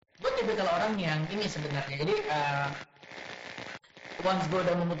tipikal orang yang ini sebenarnya. Jadi once gue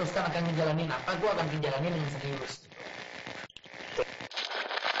udah memutuskan akan ngejalanin apa, gue akan ngejalanin dengan serius.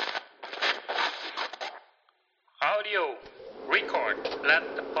 Audio record. Let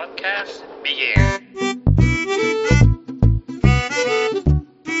the podcast begin.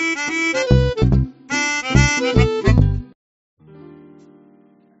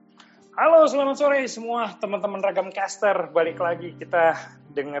 Halo, selamat sore semua teman-teman Ragam Caster. Balik lagi kita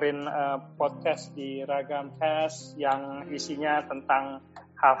dengerin podcast di Ragam Cast yang isinya tentang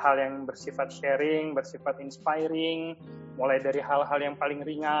hal-hal yang bersifat sharing, bersifat inspiring, mulai dari hal-hal yang paling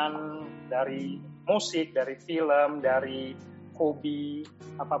ringan, dari musik, dari film, dari hobi,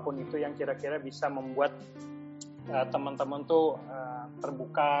 apapun itu yang kira-kira bisa membuat teman-teman tuh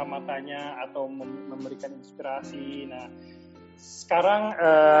terbuka matanya atau memberikan inspirasi. Nah, sekarang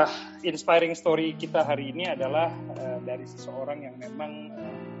inspiring story kita hari ini adalah dari seseorang yang memang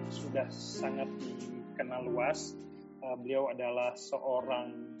sudah sangat dikenal luas. Beliau adalah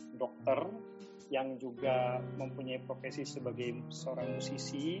seorang dokter yang juga mempunyai profesi sebagai seorang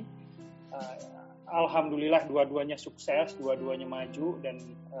musisi. Alhamdulillah dua-duanya sukses, dua-duanya maju, dan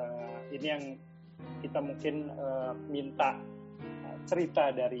ini yang kita mungkin minta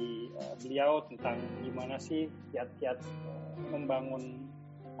cerita dari beliau tentang gimana sih kiat-kiat membangun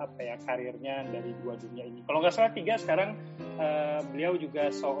karirnya dari dua dunia ini. Kalau nggak salah 3 sekarang beliau juga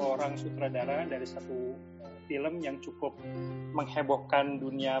seorang sutradara dari satu film yang cukup menghebohkan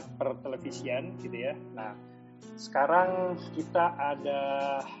dunia pertelevisian gitu ya. Nah, sekarang kita ada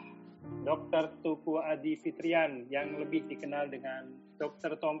Dr. Tuku Adi Fitrian yang lebih dikenal dengan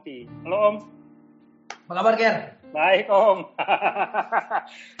Dr. Tompi. Halo Om. Apa kabar, Ger? Baik Om.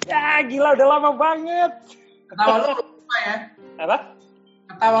 Ya gila udah lama banget. Ketawa lo belum berubah ya? Apa?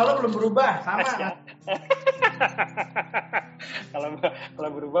 Ketawa lo belum berubah, sama. Kalau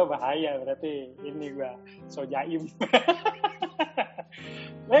berubah bahaya, berarti ini gua so jaim.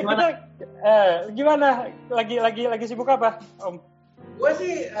 Gimana? Lagi sibuk apa, Om? Gue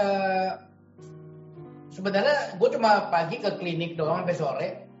sih sebenarnya gue cuma pagi ke klinik doang sampai sore.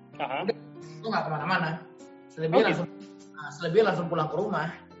 Udah, gue nggak kemana-mana. Selebihnya langsung pulang ke rumah.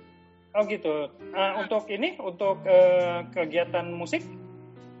 Oh gitu. Untuk kegiatan musik?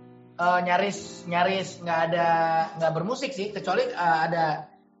 Nyaris nggak bermusik sih, kecuali ada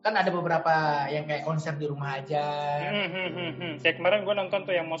beberapa yang kayak konser di rumah aja. Kayak kemarin gue nonton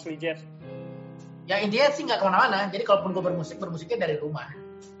tuh yang mostly jazz. Ya intinya sih nggak kemana-mana. Jadi kalaupun gue bermusiknya dari rumah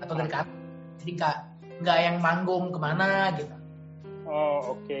atau dari kantor. Jadi nggak yang manggung kemana gitu.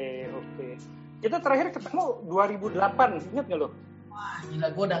 Oh oke. Kita terakhir ketemu 2008, ingat nggak lo? Wah gila,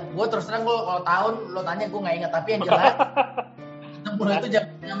 gue terus terang kalau tahun lo tanya gue nggak ingat, tapi yang jelas ketemu itu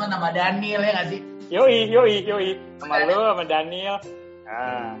zaman nama Daniel ya nggak sih? Yoi, sama lo sama Daniel.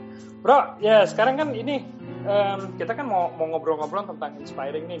 Nah, bro, ya sekarang kan ini kita kan mau ngobrol-ngobrol tentang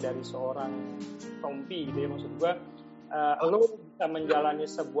inspiring nih dari seorang Tompi gitu ya, maksud gue lo bisa menjalani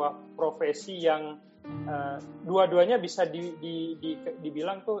sebuah profesi yang dua-duanya bisa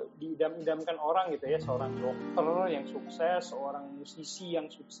dibilang tuh diidam-idamkan orang gitu ya, seorang dokter yang sukses, seorang musisi yang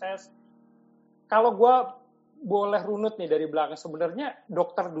sukses. Kalau gue boleh runut nih dari belakang, sebenarnya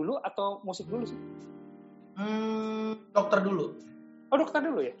dokter dulu atau musik dulu sih? Dokter dulu. Oh dokter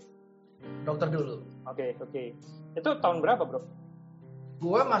dulu ya? Dokter dulu. Oke. Itu tahun berapa bro?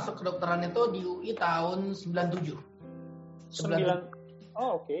 Gue masuk kedokteran itu di UI tahun 97.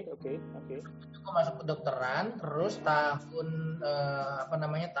 Oh oke. Gue masuk kedokteran, terus tahun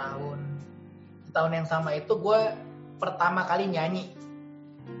yang sama itu gue pertama kali nyanyi.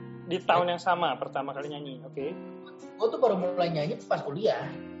 Di tahun yang sama pertama kali nyanyi, oke. Gue tuh baru mulai nyanyi pas kuliah.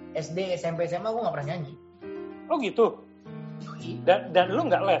 SD, SMP, SMA gue nggak pernah nyanyi. Oh gitu. Dan lu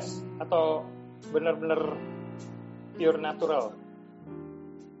nggak les atau bener-bener pure natural?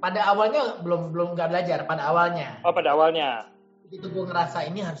 Pada awalnya belum nggak belajar pada awalnya. Oh pada awalnya. Itu gue ngerasa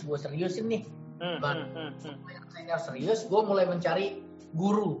ini harus gue seriusin nih. Saya serius, gue mulai mencari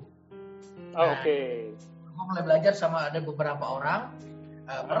guru. Oke. Gue mulai belajar sama ada beberapa orang.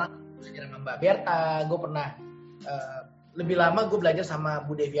 Pernah belajar sama Mbak Berta, gue pernah lebih lama gue belajar sama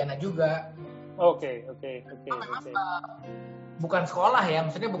Bu Deviana juga. Oke. Bukan sekolah ya,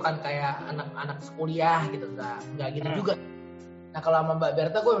 maksudnya bukan kayak anak kuliah gitu, nggak gitu juga. Nah kalau sama Mbak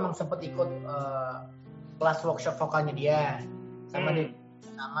Berta gue memang sempet ikut kelas workshop vokalnya dia, sama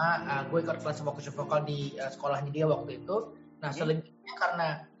gue ikut kelas workshop vokal di sekolahnya dia waktu itu. Nah selebihnya karena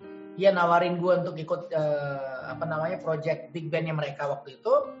dia nawarin gue untuk ikut project big bandnya mereka waktu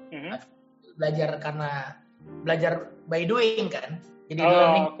itu, belajar by doing kan, jadi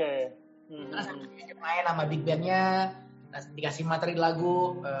learning. Terus main sama big bandnya, Nah, dikasih materi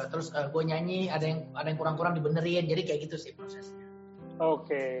lagu, terus gue nyanyi, ada yang kurang-kurang dibenerin, jadi kayak gitu sih prosesnya.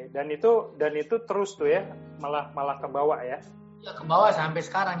 Oke, dan itu terus tuh ya, malah ke bawah ya? Ya ke bawah sampai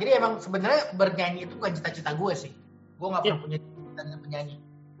sekarang. Jadi emang sebenarnya bernyanyi itu bukan cita-cita gue sih. Gue nggak pernah punya cita-cita penyanyi.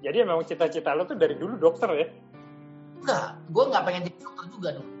 Jadi emang cita-cita lo tuh dari dulu dokter ya? Enggak, gue nggak pengen jadi dokter juga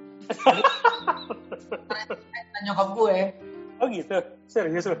dong. Ternyata nyokap gue. Oh gitu,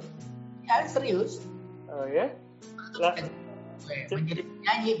 serius lo? Ya serius. Oh ya? Menjadi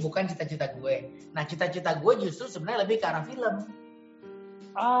penyanyi bukan cita-cita gue. Nah cita-cita gue justru sebenarnya lebih ke arah film.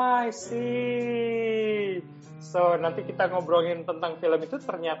 I see. So nanti kita ngobrolin tentang film itu,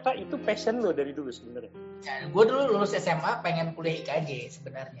 ternyata itu passion lo dari dulu sebenarnya. Ya, gue dulu lulus SMA pengen kuliah IKJ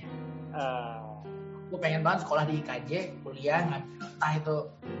sebenarnya. Gue pengen banget sekolah di IKJ, kuliah ngambil entah itu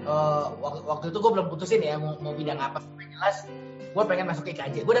waktu itu gue belum putusin ya mau bidang apa. Jelas gue pengen masuk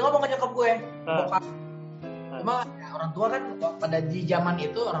IKJ. Gue udah ngomong ke nyokap gue. Bokap. Cuma ya, orang tua kan pada di zaman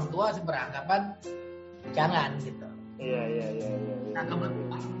itu orang tua sih beranggapan jangan gitu. Iya. Nah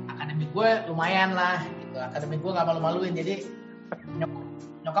kebetulan akademik gue lumayan lah gitu. Akademik gue nggak malu-maluin, jadi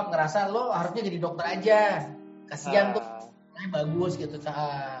nyokap ngerasa lo harusnya jadi dokter aja. Kasian tuh nilainya bagus gitu,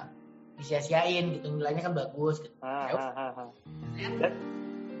 disia-siain gitu, nilainya kan bagus gitu.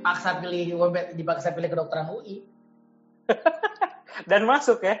 Dipaksa pilih kedokteran UI. Dan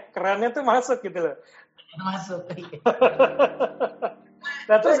masuk ya, kerennya tuh masuk gitu loh. Masuk.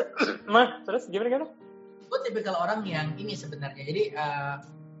 Nah terus gimana? Gue tipikal orang yang ini sebenarnya. Jadi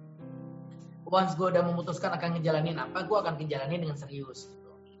once gue udah memutuskan akan ngejalanin apa, gue akan ngejalanin dengan serius.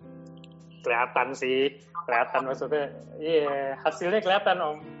 Gitu. Kelihatan maksudnya. Iya, hasilnya kelihatan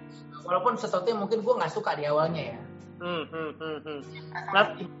Om. Walaupun sesuatu yang mungkin gue nggak suka di awalnya ya.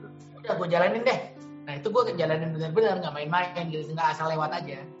 Nah, udah gue jalanin deh. Nah itu gue jalanin benar-benar, nggak main-main gitu, nggak asal lewat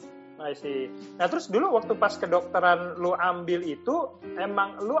aja. I see. Nah terus dulu waktu pas kedokteran lu ambil itu,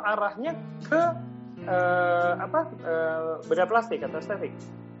 emang lu arahnya ke bedah plastik atau estetik?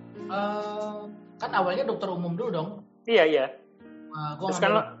 Kan awalnya dokter umum dulu dong. Iya. Terus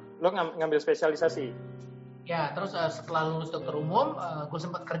kan lo ngambil spesialisasi? Ya, terus setelah lulus dokter umum, gue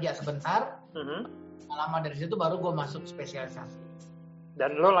sempat kerja sebentar. Lama dari situ baru gue masuk spesialisasi.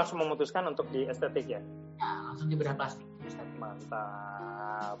 Dan lo langsung memutuskan untuk di estetik ya? Ya, langsung di bedah plastik.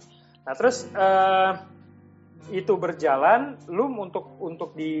 Mantap. Nah terus itu berjalan, lu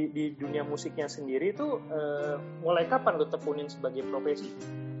untuk di dunia musiknya sendiri itu mulai kapan lu tekunin sebagai profesi?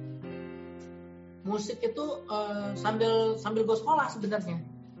 Musik itu sambil gue sekolah sebenarnya.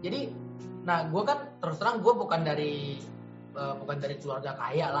 Jadi, nah gue kan terus terang gue bukan dari keluarga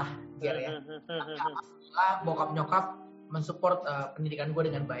kaya lah, biar ya. Alhamdulillah bokap nyokap mensupport pendidikan gue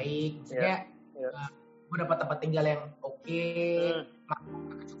dengan baik. Maksudnya gue dapat tempat tinggal yang oke,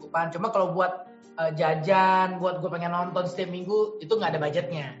 kecukupan. Cuma kalau buat jajan, buat gue pengen nonton setiap minggu itu nggak ada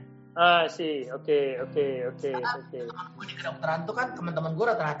budgetnya. Oke. Karena gue di kedokteran tuh kan teman-teman gue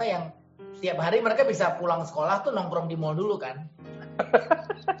rata-rata yang setiap hari mereka bisa pulang sekolah tuh nongkrong di mall dulu kan.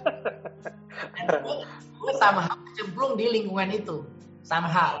 Dan gue sama hal cemplung di lingkungan itu,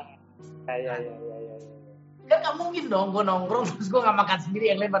 sama hal. Iya. Kan nggak mungkin dong gue nongkrong terus gue nggak makan sendiri,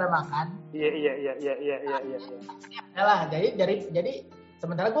 yang lain pada makan. Iya. Adalah jadi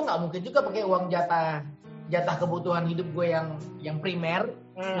sementara gue nggak mungkin juga pakai uang jatah kebutuhan hidup gue yang primer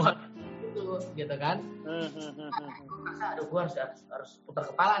buat itu gitu kan. Gue merasa aduh gue harus putar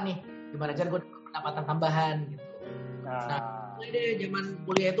kepala nih, gimana cara gue dapat pendapatan tambahan gitu. Nah mulai deh zaman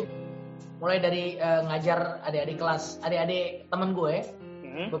kuliah itu, mulai dari ngajar adik-adik temen gue.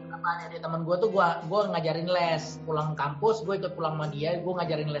 Beberapa adik teman gue tuh gue ngajarin les, pulang kampus gue ikut pulang sama dia, gue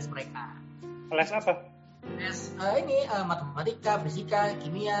ngajarin les mereka. Les apa? Les matematika, fisika,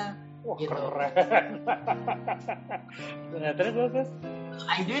 kimia. Wah, gitu. Keren. Nah, terus.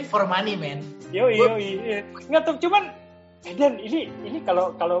 I do it for money, man. Yoi. Nggak tuh, cuman Dan ini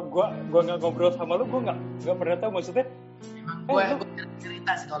kalau gue nggak ngobrol sama lu, gue nggak pernah tahu maksudnya. Emang gue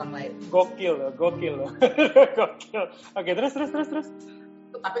cerita sih ke orang lain. Gokil loh. Gokil. Oke, terus.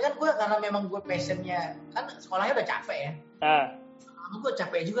 Tapi kan gue karena memang gue passionnya, kan sekolahnya udah capek ya. Gue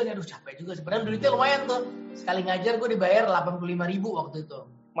capek juga nih, capek juga. Sebenarnya duitnya lumayan tuh. Sekali ngajar gue dibayar 85.000 waktu itu.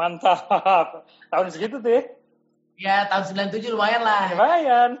 Mantap. Tahun segitu tuh ya? Ya tahun 97 lumayan lah.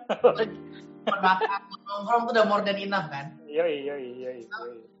 Lumayan. Makan, nongkrong tuh udah more than enough kan. Yoi.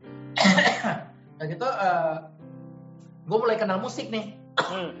 Nah gitu, gue mulai kenal musik nih.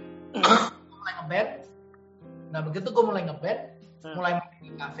 Gue mulai ngeband. Nah begitu gue mulai ngeband, mulai main di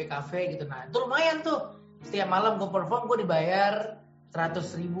kafe-kafe gitu. Nah itu lumayan tuh. Setiap malam gue perform, gue dibayar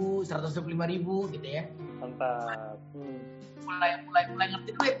 100.000, 125.000 gitu ya. Mantap. Mulai ngerti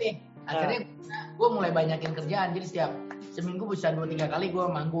duit nih. Akhirnya gue mulai banyakin kerjaan. Jadi seminggu bisa 2-3 kali gue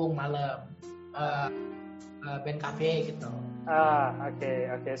manggung malam band cafe gitu. Oke.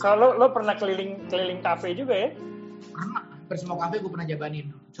 So lo pernah keliling kafe juga ya? Pernah, hampir semua kafe gue pernah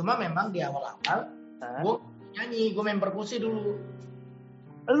jabanin. Cuma memang di awal-awal gue nyanyi, gue main perkusi dulu.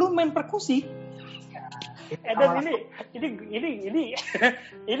 Lu main perkusi? Ya, dan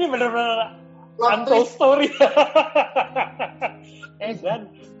ini benar-benar untold twist. story.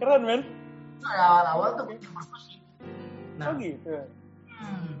 Dan keren men. Awal-awal tuh gue main perkusi. Nah, gitu.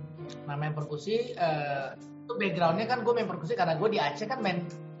 Nah main perkusi itu backgroundnya kan gue main perkusi karena gue di Aceh kan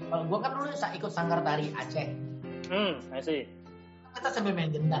gue kan dulu ikut sanggar tari Aceh. I see. Kita sambil main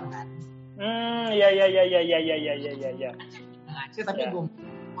gendang kan. Ya. Aceh tapi gue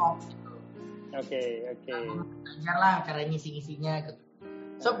pop gitu. Oke. Belajar lah cara ngisi-ngisinya gitu.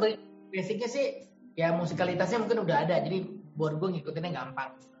 So basicnya sih ya musikalitasnya mungkin udah ada, jadi buat gue ngikutinnya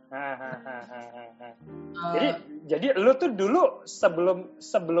gampang. Jadi lu tuh dulu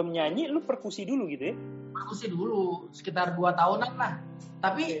sebelum nyanyi lu perkusi dulu gitu ya? Perkusi dulu sekitar 2 tahunan lah.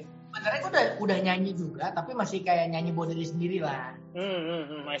 Tapi sebenarnya gue udah nyanyi juga, tapi masih kayak nyanyi buat diri sendiri lah.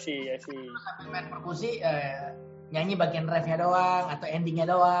 Masih. Sambil main perkusi nyanyi bagian refnya doang atau endingnya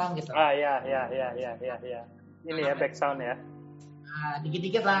doang gitu. Ya. Ini ya back sound ya.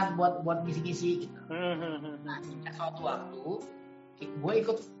 Dikit-dikit lah buat ngisi-ngisi gitu. Nah, suatu waktu gue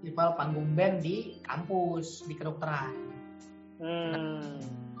ikut festival panggung band di kampus di kedokteran.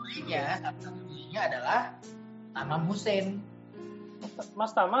 Salah satunya adalah Tamam Hussein.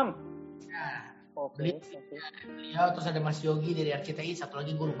 Mas Tamam. Nah, Oke. Beliau terus ada Mas Yogi dari RCTI, satu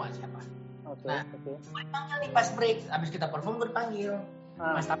lagi gue lupa siapa. Gue dipanggil nih pas break, abis kita perform gue dipanggil.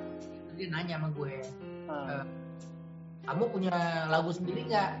 Mas Tamam dia nanya sama gue, kamu punya lagu sendiri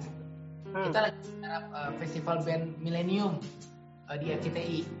nggak? Kita lagi festival band Millennium di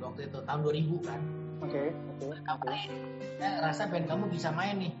RCTI waktu itu tahun 2000 kan. Oke. Saya ngerasa band kamu bisa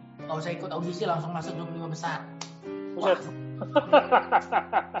main nih, nggak usah ikut audisi, langsung masuk 25 besar.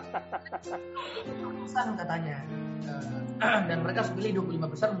 Pesan katanya. Dan mereka harus pilih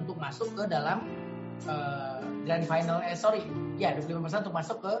 25 besar untuk masuk ke dalam grand final. 25 besar untuk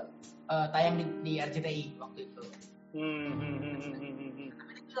masuk ke tayang di RCTI waktu itu.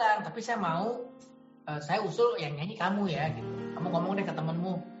 Tapi dia bilang, tapi saya mau, saya usul yang nyanyi kamu ya, gitu. Kamu ngomong deh ke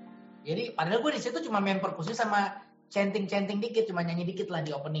temenmu. Jadi padahal gue di situ cuma main perkusi sama chanting dikit, cuma nyanyi dikit lah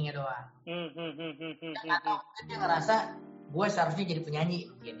di openingnya doang. Atau dia ngerasa gue seharusnya jadi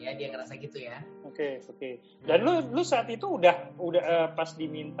penyanyi mungkin ya, dia ngerasa gitu ya. Oke. Dan lu saat itu udah pas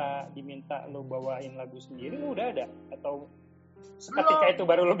diminta lu bawain lagu sendiri lu udah ada atau seketika itu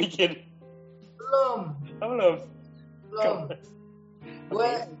baru lu bikin? Belum.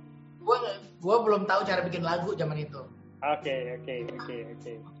 Gue belum tahu cara bikin lagu zaman itu. Oke.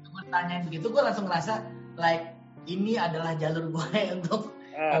 Gue tanyain begitu, gue langsung ngerasa like ini adalah jalur gue untuk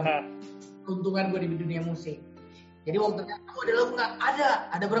keuntungan gue di dunia musik. Jadi waktu itu ada lagu nggak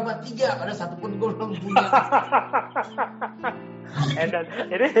ada berapa 3, ada satu pun gue belum punya. Dan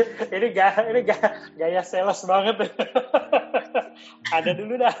ini gaya sales banget. Ada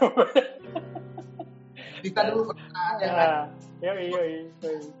dulu dah. Kita dulu ada. Yoi.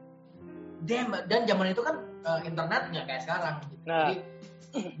 Dan zaman itu kan internet nggak kayak sekarang. Gitu. Jadi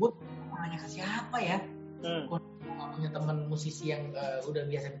gue nanya ke siapa ya? Gue punya teman musisi yang udah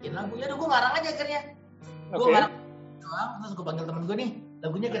biasa bikin lagu. Ya udah gue ngarang aja akhirnya. Gue ngarang doang, terus gue panggil temen gue nih,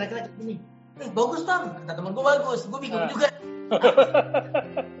 lagunya kira-kira gini. Bagus Tom, kata temen gue bagus. Gue bingung juga.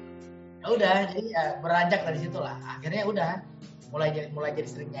 Udah, jadi beranjak dari situ lah. Akhirnya udah mulai jadi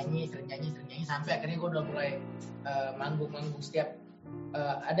sering nyanyi sampai akhirnya gue udah mulai manggung setiap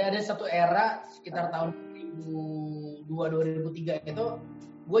ada satu era sekitar tahun 2002-2003 itu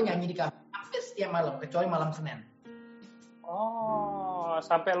gue nyanyi di kafe hampir setiap malam kecuali malam Senin.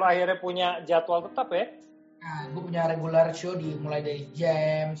 Sampai lo akhirnya punya jadwal tetap ya? Nah, gue punya regular show mulai dari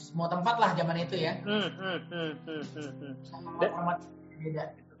jam semua tempat lah zaman itu ya. Format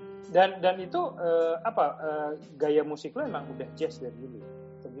beda gitu. Dan itu gaya musik lo emang udah jazz dari dulu?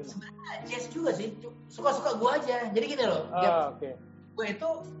 Sebenarnya jazz juga sih, suka-suka gue aja. Jadi gini loh, gue itu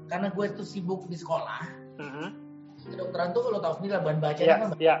karena gue itu sibuk di sekolah. Kedokteran tuh lo tau sendiri lah bahan bacanya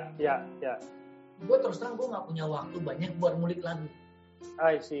kan. Iya. Gue terus terang gue nggak punya waktu banyak buat ngulik lagu.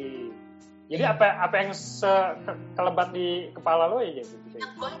 I see. Jadi apa yang kelebat di kepala lo ya gitu?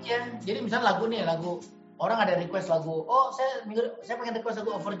 Gue aja. Jadi misalnya lagu orang ada request lagu. Saya pengen request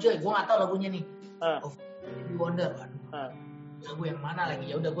lagu Overjoy. Gue nggak tahu lagunya nih. Overjoy Wonder. Lagu yang mana lagi?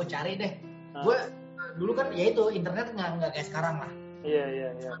 Ya udah gue cari deh. Gue dulu kan ya itu internet nggak kayak sekarang lah.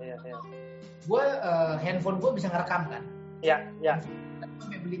 Iya. Gue handphone gue bisa ngerekam kan. Iya.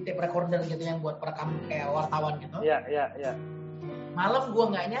 sampai beli tape recorder gitu yang buat perekam kayak wartawan gitu. Iya. Malam gue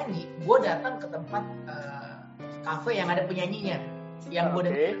nggak nyanyi, gue datang ke tempat kafe yang ada penyanyinya, yang gue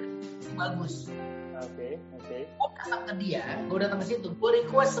dengar bagus. Oke. Gue datang ke dia, gue datang ke situ, gue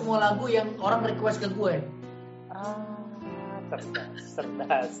request semua lagu yang orang request ke gue.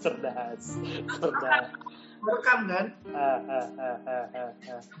 Cerdas. Gue rekam kan?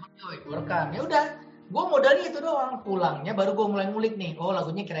 Gue rekam. Ya udah, gue modalnya itu doang. Pulangnya baru gue mulai ngulik nih. Oh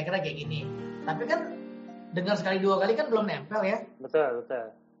lagunya kira-kira kayak gini. Tapi kan dengar sekali dua kali kan belum nempel ya. Betul.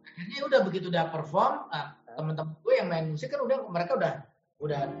 Akhirnya udah begitu udah perform, teman-teman gue yang main musik kan mereka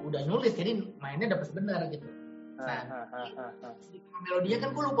udah nulis, jadi mainnya dapat benar gitu. Nah, melodinya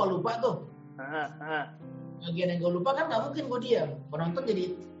kan gue lupa tuh. Bagian yang gue lupa kan nggak mungkin gue diam. Penonton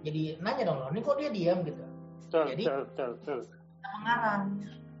jadi nanya dong, ini kok dia diam gitu. Jadi betul. Kita mengarang.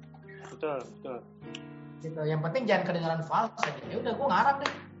 Betul. Gitu. Yang penting jangan kedengaran fals aja. Ya udah gue ngarang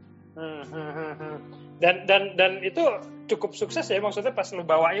deh. Dan itu cukup sukses ya, maksudnya pas lu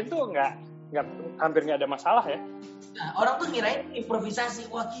bawain tuh hampir nggak ada masalah ya. Nah, orang tuh ngirain improvisasi.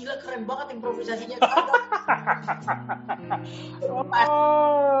 Wah gila keren banget improvisasinya.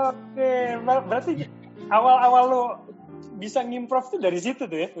 Oke. Berarti awal lu bisa ngimprov tuh dari situ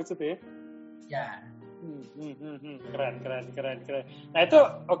tuh ya maksudnya. Ya. Keren. Nah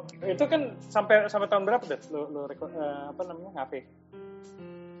itu kan sampai tahun berapa deh lu ngafe?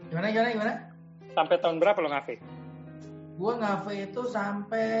 Gimana? Sampai tahun berapa lu ngafe? Gua ngafe itu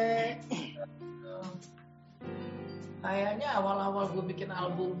sampai kayaknya awal-awal gue bikin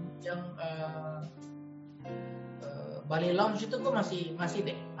album yang Bali Lounge itu gue masih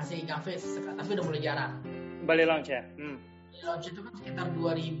ngafe tapi udah mulai jarang. Bali Lounge ya? Bali Lounge itu kan sekitar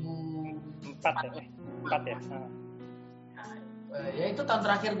 2004 ya? 4 ya? Ya itu tahun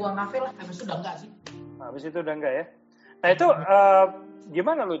terakhir gue ngafe lah, habis itu udah enggak sih. Habis itu udah enggak ya? Nah itu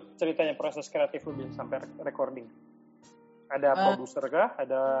gimana lu ceritanya proses kreatif lu bisa sampai recording? Ada produser kah?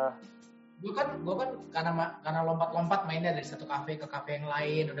 Ada gue kan karena lompat-lompat mainnya dari satu kafe ke kafe yang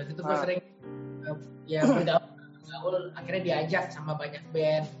lain, udah gitu gue sering bergaul, akhirnya diajak sama banyak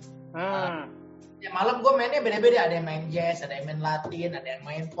band. Ya malam gue mainnya beda-beda, ada yang main jazz, ada yang main Latin, ada yang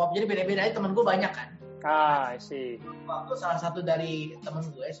main pop, jadi beda-beda aja. Temen gue banyak kan. I see. Waktu salah satu dari temen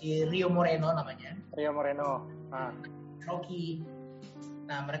gue si Rio Moreno namanya. Rocky.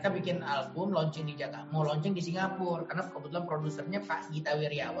 Nah mereka bikin album launching di Jakarta, mau launching di Singapura karena kebetulan produsernya Pak Gita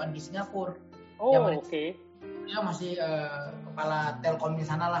Wiryawan di Singapura. Oke. Dia masih kepala Telkom di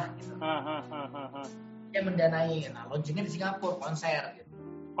sana lah gitu. Dia mendanai, nah launchingnya di Singapura, konser gitu.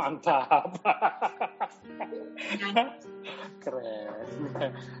 Mantap. Keren.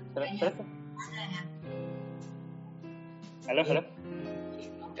 Halo.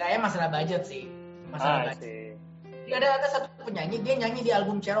 Kayaknya masalah budget sih. Budget. Ada satu penyanyi, dia nyanyi di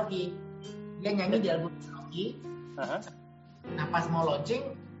album Cherokee. Nah pas mau launching,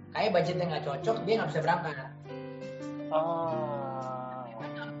 kayak budgetnya nggak cocok, dia nggak bisa berangkat.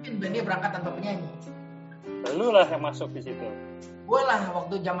 Mungkin bandnya berangkat tanpa penyanyi. Lu lah yang masuk di situ. Gue lah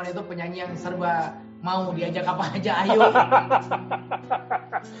waktu zaman itu penyanyi yang serba mau diajak apa aja, ayo.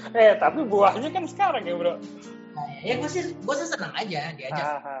 Tapi buahnya kan sekarang ya bro. Nah, ya gue sih senang aja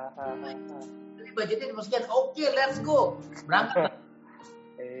diajak. Tapi budgetnya dimasukin, oke, let's go, berangkat.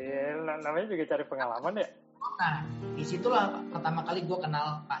 Namanya juga cari pengalaman ya. Nah, disitulah pertama kali gue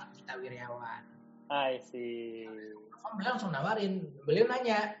kenal Pak Gita Wiryawan. I see. Beliau langsung nawarin, beliau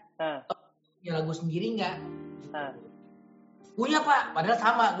nanya, punya lagu sendiri nggak? Punya Pak, padahal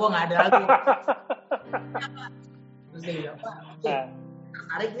sama, gue nggak ada lagu. Terus dia bilang, Pak,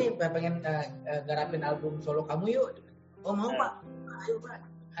 tertarik nih, pengen garapin album solo kamu yuk. Oh mau Pak, ayo Pak.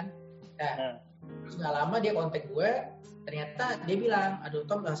 Kan? Terus nggak lama dia kontak gue, ternyata dia bilang, aduh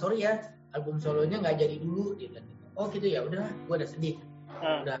Tom, sorry ya, album solonya nggak jadi dulu. Dia bilang, oh gitu ya, udah, gue udah sedih.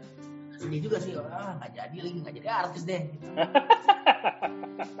 Udah sedih juga sih, nggak jadi artis deh. Gitu.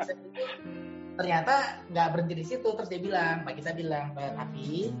 Ternyata nggak berhenti di situ, terus dia bilang, Pak kita bilang,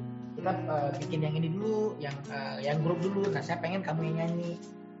 tapi kita bikin yang ini dulu, yang grup dulu. Nah saya pengen kamu yang nyanyi.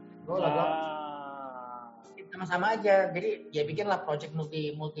 Sama-sama aja. Jadi ya bikinlah project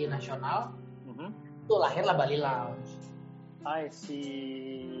multinasional. Itu lahirlah Bali Lounge. I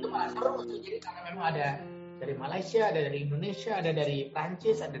see. Itu malah seru tuh. Jadi karena memang ada dari Malaysia, ada dari Indonesia, ada dari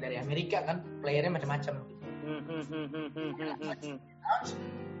Prancis, ada dari Amerika kan, playernya macam-macam.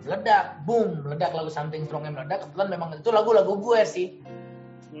 Meledak lagu Something Strongnya meledak. Kebetulan memang itu lagu-lagu gue sih.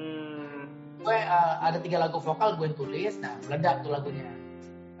 Gue ada 3 lagu vokal gue yang tulis, nah meledak tuh lagunya.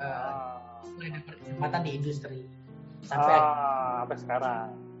 Gue ada kesempatan di industri sampai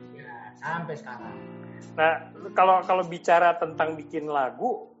sekarang. Ya, sampai sekarang. Nah, kalau bicara tentang bikin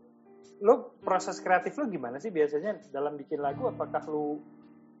lagu, lu proses kreatif lu gimana sih biasanya dalam bikin lagu? Apakah lu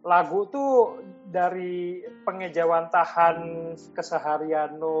lagu tuh dari pengejawantahan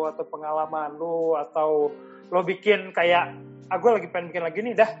keseharian lu atau pengalaman lu, atau lo bikin kayak gue lagi pengen bikin lagi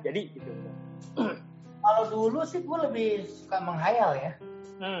nih dah jadi gitu? Kalau dulu sih gue lebih suka menghayal ya.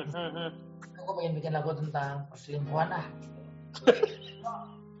 Gue pengen bikin lagu tentang perselingkuhan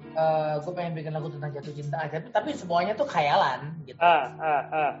gue pengen bikin lagu tentang jatuh cinta aja, tapi semuanya tuh khayalan gitu.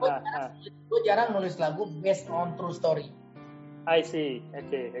 Gue jarang nulis lagu based on true story. I see,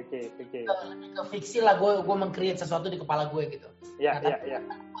 oke. Lebih ke fiksi lah, gue meng-create sesuatu di kepala gue gitu. Ya.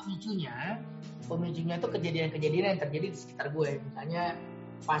 Pemicunya itu kejadian-kejadian yang terjadi di sekitar gue. Misalnya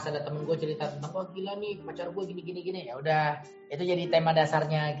pas ada temen gue cerita tentang gila nih pacar gue gini, ya udah itu jadi tema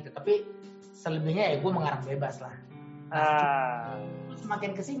dasarnya gitu. Tapi selebihnya ya gue mengarang bebas lah.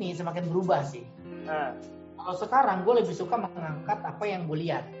 Semakin kesini semakin berubah sih. Kalau sekarang gue lebih suka mengangkat apa yang gue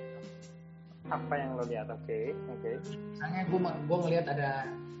lihat. Apa yang lo lihat? Oke. Misalnya gue ngelihat ada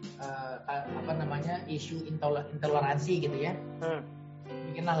isu intoleransi gitu ya.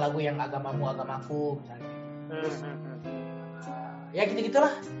 Bikinlah lagu yang agamaku misalnya. Ya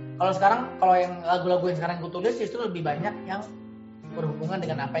gitu-gitulah. Kalau yang lagu-lagu yang sekarang gue tulis justru lebih banyak yang berhubungan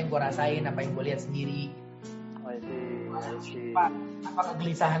dengan apa yang gue rasain, apa yang gue lihat sendiri. I see. Apa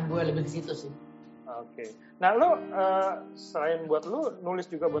kegelisahan gue lebih ke situ sih. Oke. Nah, lo selain buat lo nulis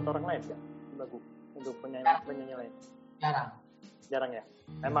juga buat orang lain ya lagu untuk penyanyi lain? Jarang ya.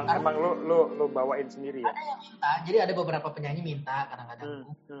 Emang lo bawain sendiri ya? Ada yang minta. Jadi ada beberapa penyanyi minta kadang-kadang.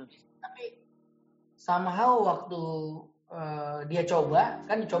 Tapi somehow waktu dia coba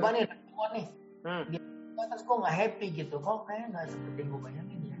nih semua nih. Terus gue nggak happy gitu. Kok kayaknya nggak seperti yang gue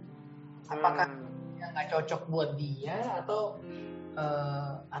bayangin ya. Apakah nggak cocok buat dia atau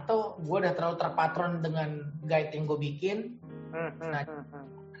gue udah terlalu terpatron dengan guide yang gue bikin. Nah,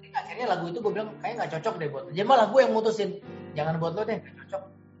 akhirnya lagu itu gue bilang kayak nggak cocok deh buat. Jadi malah gue yang mutusin, jangan buat lo deh, nggak cocok.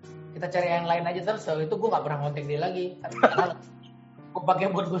 Kita cari yang lain aja. Terus soal itu gue nggak pernah ngontek dia lagi karena gue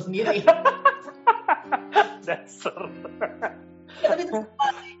pakai buat gue sendiri. Dasar. Tapi itu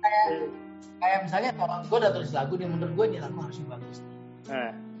kayak misalnya kalau gue udah tulis lagu nih, menurut gue ini lagu harusnya bagus.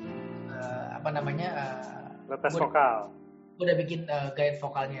 Lepas vokal. Gue udah bikin guide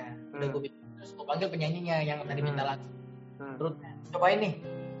vokalnya, udah gue bikin. Terus gue panggil penyanyinya yang tadi minta lagu. Terus cobain nih,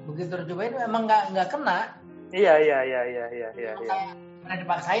 begitu cobain emang nggak kena. Iya. Pernah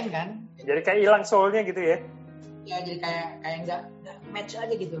dipaksain kan? Jadi kayak hilang soulnya gitu ya? Ya jadi kayak nggak match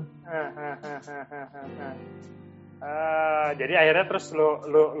aja gitu. Jadi akhirnya terus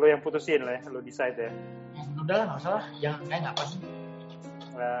lo yang putusin lah ya, lo decide ya? Udahlah nggak usah lah, jangan kayak nggak pas.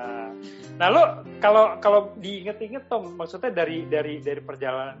 Nah lo kalau diinget-inget Tom, maksudnya dari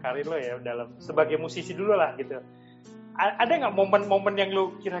perjalanan karir lo ya dalam sebagai musisi dulu lah gitu, ada nggak momen-momen yang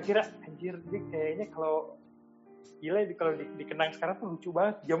lo kira-kira anjir nih kayaknya kalau dikenang sekarang tuh lucu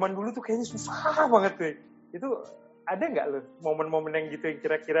banget, zaman dulu tuh kayaknya susah banget tuh, itu ada nggak lo momen-momen yang gitu yang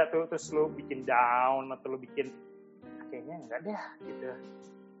kira-kira tuh terus lo bikin down atau lo bikin kayaknya enggak deh gitu?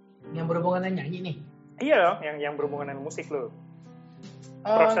 Yang berhubungan dengan nyanyi nih? Iya dong, yang berhubungan dengan musik lo.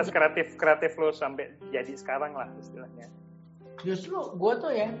 Proses kreatif lo sampai jadi sekarang lah istilahnya. Justru gue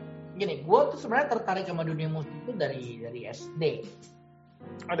tuh ya gini, gue tuh sebenarnya tertarik sama dunia musik itu dari SD.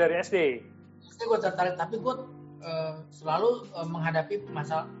 Oh, dari SD? SD gue tertarik, tapi gue selalu menghadapi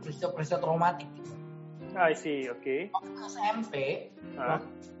masalah peristiwa traumatik gitu. I see, oke. Waktu SMP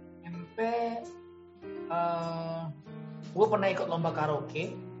gue pernah ikut lomba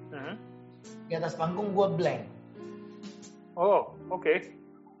karaoke. Di atas panggung gue blank. Oh, oke.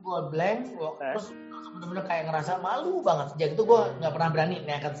 Gue blank, terus bener-bener kayak ngerasa malu banget. Sejak itu gue nggak pernah berani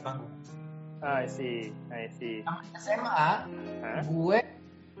naik ke atas panggung. I see. Sama SMA, gue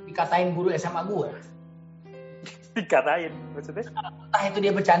dikatain guru SMA gue. Dikatain, maksudnya? Entah itu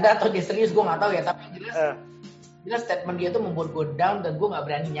dia bercanda atau dia serius, gue nggak tahu ya. Tapi jelas statement dia tuh membuat gue down dan gue nggak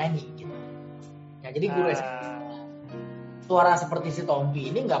berani nyanyi gitu. Ya jadi guru SMA, suara seperti si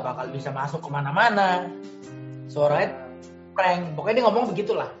Tompi ini nggak bakal bisa masuk kemana-mana. Suaranya prank, pokoknya dia ngomong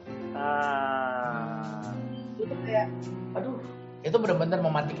begitulah. Itu kayak, aduh, itu benar-benar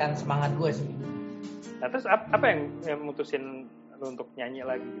mematikan semangat gue sih. Nah, terus apa yang mutusin lu untuk nyanyi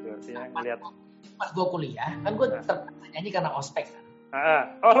lagi gitu? Artinya ngeliat pas gue kuliah, kan gue terpaksa nyanyi karena ospek kan.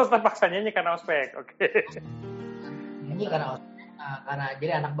 Oh, lu terpaksa nyanyi karena ospek, oke. Nyanyi karena ospek, karena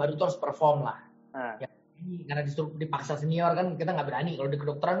jadi anak baru tuh harus perform lah. Ya, karena dipaksa senior kan kita nggak berani. Kalau di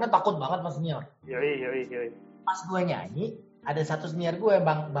kedokteran kan takut banget sama senior. Yoi. Pas gue nyanyi, ada satu senior gue,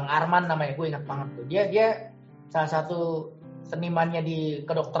 Bang Arman namanya, gue ingat banget tuh. Dia salah satu senimannya di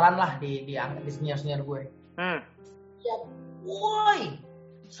kedokteran lah di senior gue. Ya, woi,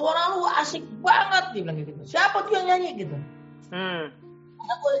 suara lu asik banget, dia bilang gitu. Siapa tuh yang nyanyi gitu?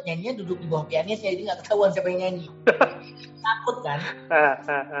 Karena gue nyanyinya duduk di bawah pianis, jadi nggak ketahuan siapa yang nyanyi. Takut kan?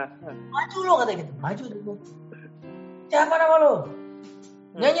 Maju lo katanya gitu, maju dulu. Siapa nama lo?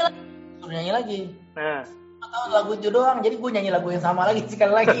 Nyanyi lagi, suruh nyanyi lagi. Tahu lagu itu doang, jadi gue nyanyi lagu yang sama lagi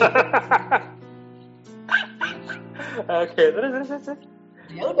sekali lagi. Oke, terus.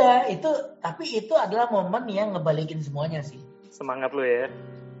 Ya udah, tapi itu adalah momen yang ngebalikin semuanya sih. Semangat lu ya.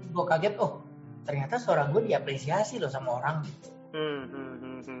 Gue kaget, ternyata suara gue diapresiasi loh sama orang gitu.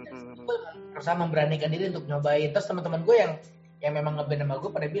 Gue berusaha memberanikan diri untuk nyobain. Terus teman-teman gue yang memang ngeband sama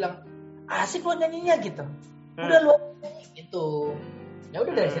gue pada bilang, asik lo nyanyinya gitu. Udah lu nyanyi gitu. Ya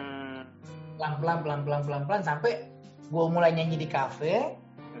udah dari situ pelan-pelan sampai gue mulai nyanyi di kafe.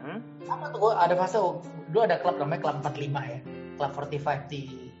 Sama tuh gue ada fase dulu ada klub namanya Klub 45 ya, Klub 45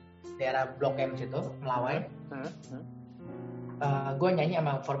 di daerah Blok M situ, Melawai. Gue nyanyi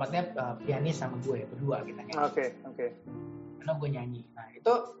sama formatnya pianis sama gue berdua kita nyanyi. Oke. Karena gue nyanyi. Nah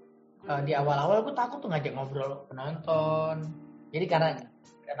itu di awal-awal gue takut tuh ngajak ngobrol penonton. Jadi karena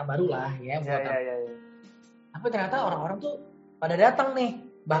baru lah ya. Tapi ternyata orang-orang tuh pada datang nih.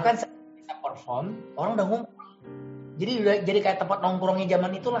 Bahkan kita perform, orang udah ngumpul. Jadi kayak tempat nongkrongnya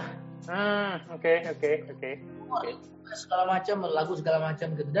zaman itulah. Oke. Segala macam lagu segala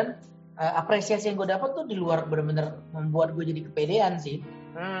macam gitu, dan apresiasi yang gue dapat tuh di luar benar-benar membuat gue jadi kepedean sih.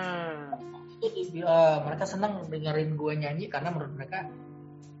 Itu mereka senang dengerin gue nyanyi karena menurut mereka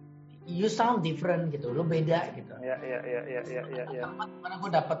you sound different gitu, lo beda gitu. Ya. Karena gue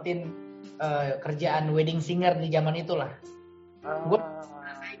dapetin kerjaan wedding singer di zaman itulah. Gue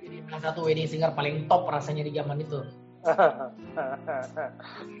jadi salah satu wedding singer paling top rasanya di zaman itu.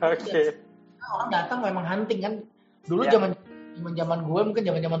 Oke. Orang datang memang hunting kan. Dulu zaman gue, mungkin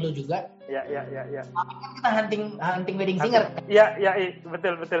zaman lu juga. Ya. Tapi kan kita hunting wedding singer. Ya,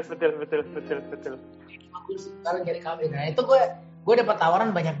 betul. Bagus sekarang jadi kawin. Nah, itu gue dapat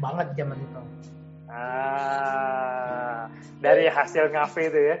tawaran banyak banget zaman itu. Dari hasil ngafe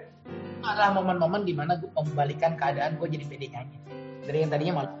itu ya. Itu adalah momen-momen di mana gue membalikan keadaan gue jadi pede nyanyi. Dari yang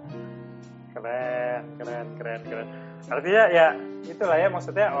tadinya malu. Keren. Artinya ya itulah ya,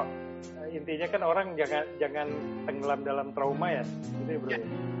 maksudnya intinya kan orang jangan tenggelam dalam trauma ya, gitu ya bro.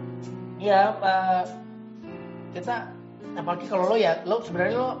 Iya, kita apalagi kalau lo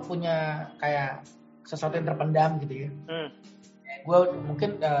sebenarnya lo punya kayak sesuatu yang terpendam gitu ya. Gue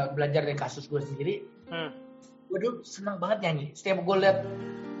mungkin belajar dari kasus gue sendiri. Gue dulu senang banget nyanyi. Setiap gue lihat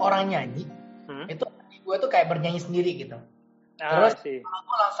orang nyanyi, itu gue tuh kayak bernyanyi sendiri gitu. Terus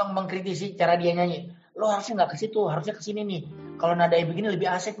aku langsung mengkritisi cara dia nyanyi. Lo harusnya nggak ke situ, harusnya ke sini nih. Kalau nadanya begini lebih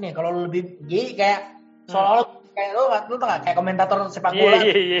asik nih. Kalau lo lebih jadi kayak seolah-olah kayak lo tau nggak kayak komentator sepak bola.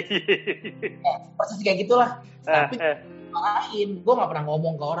 Persis kayak gitulah. Tapi marahin, gue nggak pernah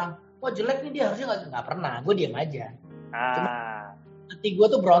ngomong ke orang. Wah jelek nih dia, harusnya nggak pernah. Gue diam aja. Cuma hati gue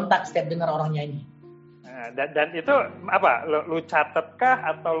tuh berontak setiap dengar orang nyanyi. Dan itu apa? Lo catet kah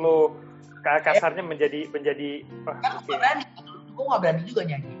atau lo kasarnya menjadi kan gue berani, gue nggak berani juga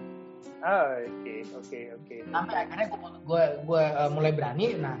nyanyi. Oke. Sampai akhirnya gue mulai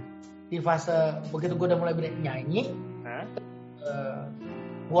berani. Nah di fase begitu gue udah mulai berani nyanyi,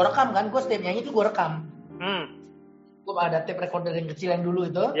 gue rekam kan. Gue setiap nyanyi tuh gue rekam. Gue ada tape recorder yang kecil yang dulu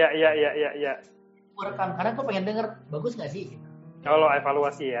itu. Ya. Gue rekam karena gue pengen denger bagus nggak sih. Kalau lo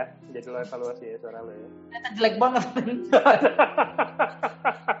evaluasi ya, jadi lo evaluasi ya suara lo ya. Ternyata jelek banget.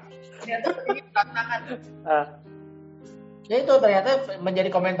 Ternyata ini tantangan. Ya itu ternyata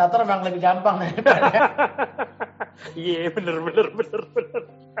menjadi komentator memang lebih gampang daripada. Iya bener.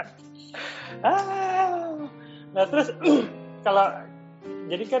 Nah terus kalau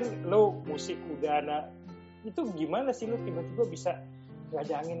jadi kan lo musik udah ada, itu gimana sih lo tiba-tiba bisa nggak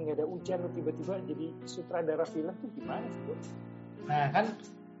ada angin nggak ada hujan lo tiba-tiba jadi sutradara film tuh gimana sih lo? Nah kan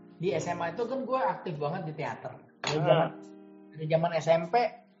di SMA itu kan gue aktif banget di teater. Dari zaman SMP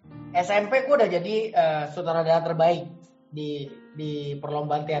gue udah jadi sutradara terbaik di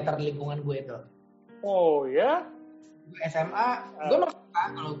perlombaan teater di lingkungan gue itu. Oh ya? SMA gue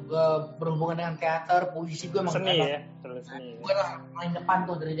kalau gue berhubungan dengan teater, puisi gue emang seni ya. Seni. Gue lah paling depan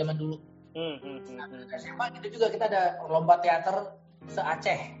tuh dari zaman dulu. Nah, SMA itu juga kita ada lomba teater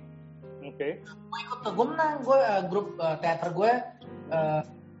se-Aceh. Oke. Gue ikut tuh, gue menang. Gue grup teater gue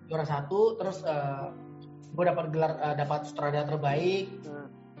juara 1, terus gue dapat gelar dapat sutradara terbaik.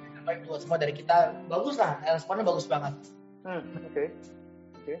 Terbaik juga semua dari kita, bagus lah, responnya bagus banget. Oke.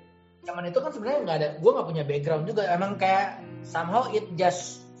 Zaman itu kan sebenarnya nggak ada, gue nggak punya background juga, emang kayak somehow it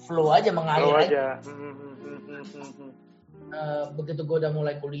just flow aja, mengalir aja. begitu gue udah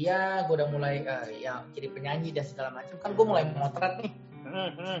mulai kuliah, gue udah mulai ya jadi penyanyi dan segala macam, kan gue mulai motret nih.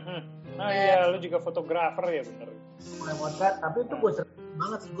 Iya, lu juga fotografer ya bener. Mulai motret, tapi itu gue sering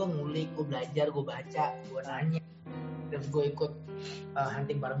banget sih, gue ngulik, gue belajar, gue baca, gue nanya, terus gue ikut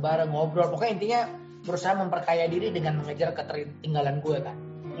hunting bareng-bareng, ngobrol, pokoknya intinya berusaha memperkaya diri dengan mengejar ketertinggalan gue kan.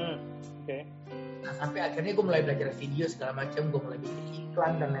 Oke. Nah sampai akhirnya gue mulai belajar video segala macam, gue mulai bikin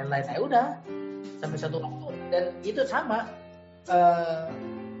iklan dan lain-lain. Saya udah sampai satu waktu, dan itu sama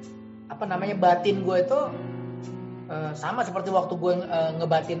batin gue itu sama seperti waktu gue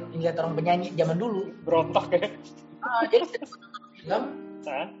ngebatin ngeliat orang penyanyi zaman dulu. Berontak ya. Jadi film,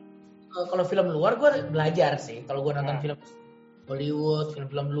 kalau film luar gue belajar sih. Kalau gue nonton film Hollywood,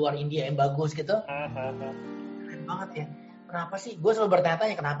 film-film luar India yang bagus gitu, keren banget ya. Kenapa sih? Gue selalu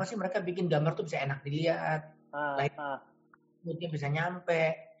bertanya-tanya kenapa sih mereka bikin gambar tuh bisa enak dilihat, moodnya bisa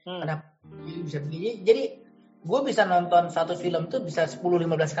nyampe, kenapa bisa begini? Jadi gue bisa nonton satu film tuh bisa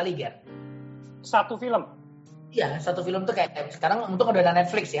 10-15 kali Ger. Satu film? Iya, satu film tuh kayak sekarang untung udah ada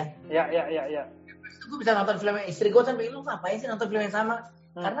Netflix ya. Iya. Gue bisa nonton film istri gue sampai lu ngapain sih nonton film yang sama?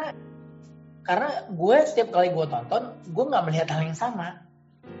 Karena gue setiap kali gue tonton, gue nggak melihat hal yang sama.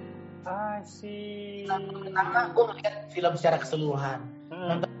 I see. Pertama gue melihat film secara keseluruhan.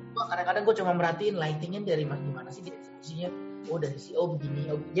 Nonton gue kadang-kadang gue cuma merhatiin lightingnya dari mana sih eksekusinya. Oh dari begini.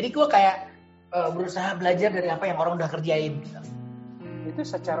 Jadi gue kayak berusaha belajar dari apa yang orang udah kerjain gitu. Itu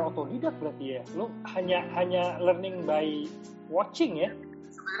secara otodidak berarti ya? Lu hanya learning by watching ya?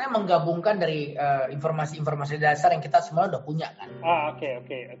 Sebenarnya menggabungkan dari informasi-informasi dasar yang kita semua udah punya kan. Oke.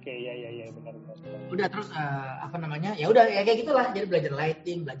 Ya benar. Udah terus ya udah ya kayak gitulah. Jadi belajar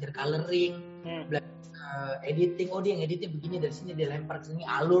lighting, belajar coloring, belajar editing. Oh dia yang editing begini, dari sini dia lempar ke sini,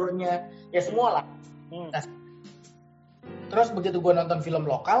 alurnya ya semua lah. Terus begitu gue nonton film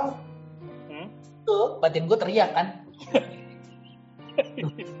lokal, tuh batin gue teriak kan.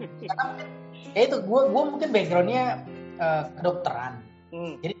 Karena ya itu gue mungkin backgroundnya kedokteran.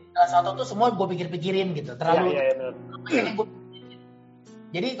 Jadi satu tuh semua gue pikir-pikirin gitu, terlalu.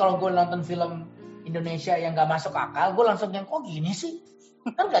 Jadi kalau gue nonton film Indonesia yang nggak masuk akal, gue langsung yang kok gini sih,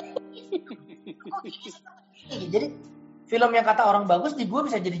 kan nggak. Jadi film yang kata orang bagus di gue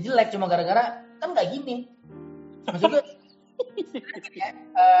bisa jadi jelek cuma gara-gara kan nggak gini. Maksud gue,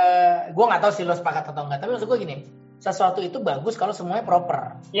 gue nggak tahu sih lo sepakat atau nggak, tapi maksud gue gini, sesuatu itu bagus kalau semuanya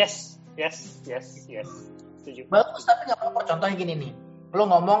proper. Yes. Setuju. Bagus tapi nggak proper. Contohnya gini nih. Lo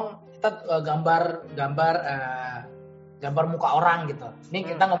ngomong kita gambar muka orang gitu. Ini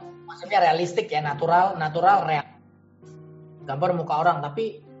kita ngomong maksudnya realistik ya, natural real. Gambar muka orang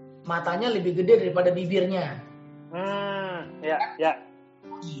tapi matanya lebih gede daripada bibirnya. Ya.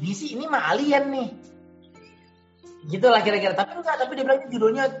 Gini sih, ini mah alien nih. Gitu lah kira-kira. Tapi dia bilang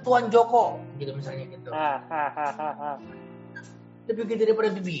judulnya Tuan Joko gitu misalnya gitu. Lebih gede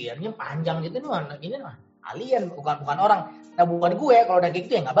daripada bibirnya, panjang gitu ini mah alien, bukan orang. Nah bukan gue, kalau udah kayak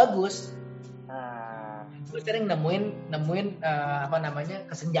gitu ya nggak bagus. Gue sering nemuin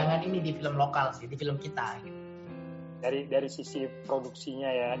kesenjangan ini di film lokal sih, di film kita. Gitu. Dari sisi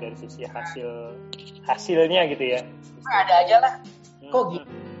produksinya ya, dari sisi hasilnya gitu ya. Ada aja lah. Kok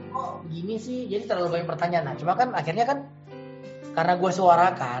gini sih? Jadi terlalu banyak pertanyaan. Nah, cuma kan akhirnya kan karena gue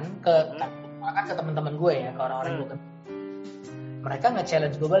suarakan ke teman-teman gue ya, ke orang-orang gue. Mereka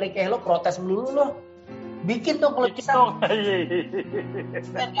nge-challenge gue balik, lo protes melulu lo. Bikin dong kalau bisa.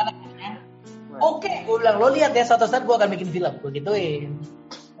 Oke, gue bilang lo lihat ya suatu saat gue akan bikin film, gue gituin.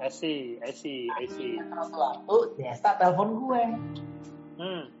 I see. Terus waktu Desta telepon gue.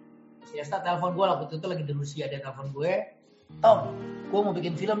 Desta telepon gue waktu itu lagi di Rusia, dia telepon gue. Tom, gue mau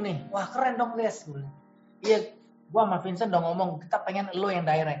bikin film nih. Wah keren dong Des. Iya, gue sama Vincent udah ngomong kita pengen lo yang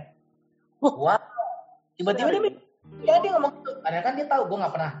direct. Wah, tiba-tiba dia ngomong gitu. Karena kan dia tahu gue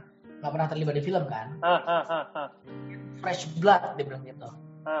nggak pernah terlibat di film kan. Fresh blood dia bilang gitu.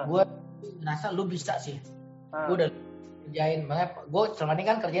 Gue ngerasa lu bisa sih. Gue udah kerjain banget. Gue selama ini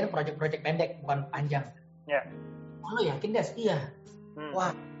kan kerjain project-project pendek bukan panjang. Oh, lu yakin Des? Iya.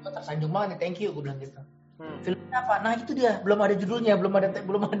 Wah, gue tersanjung banget nih, thank you gue bilang gitu. Filmnya apa? Nah itu dia, belum ada judulnya, belum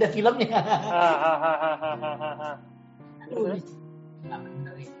ada filmnya.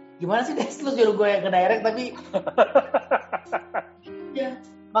 Gimana sih Des, lu suruh gue yang ke direct tapi ya,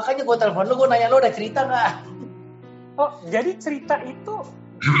 makanya gue telepon lu, gue nanya lu udah cerita nggak? Oh, jadi cerita itu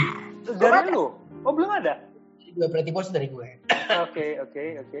dari lu? Oh, belum ada? Gue berarti bos dari gue. Oke.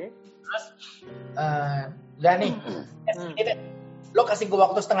 Terus, udah nih, lo kasih gue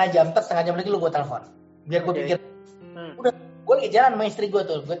waktu setengah jam lagi lu gue telepon. Biar gue pikir, udah, gue lagi jalan sama istri gue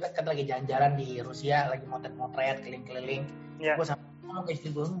tuh, gue kan lagi jalan-jalan di Rusia, lagi motret keliling-keliling. Gue sama ngomong ke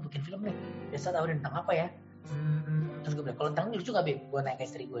istri gue, bikin film nih, biasa tahu tentang apa ya? Terus gue bilang, kalau tentang ini lucu gak, Beb? Gue nanya ke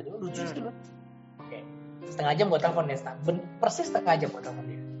istri gue, dia lucu sih. Oke. Setengah jam gue telepon Des. Persis setengah jam gue telepon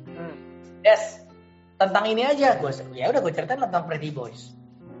dia. Des, tentang ini aja. Ya udah gue ceritain tentang Pretty Boys.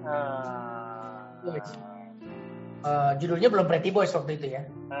 Judulnya belum Pretty Boys waktu itu ya.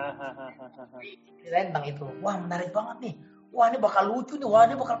 Ceritain tentang itu. Wah, menarik banget nih. Wah, ini bakal lucu nih. Wah,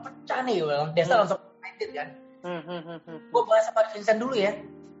 ini bakal pecah nih. Desa langsung excited kan. Gue bahas sama Vincent dulu ya.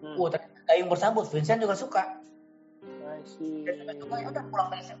 Wah, ternyata gayung bersambut. Vincent juga suka. Dia suka, ya udah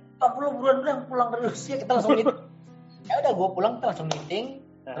pulang dari sini. Buruan pulang dari Rusia. Kita langsung meeting. Ya udah, gue pulang, kita langsung meeting.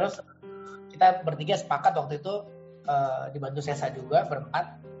 Terus kita bertiga sepakat waktu itu, dibantu Sesa juga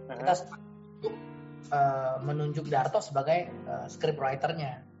berempat. Kita sepakat untuk menunjuk Darto sebagai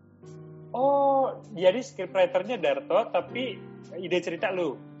scriptwriter-nya. Oh, jadi scriptwriter-nya Darto, tapi ide cerita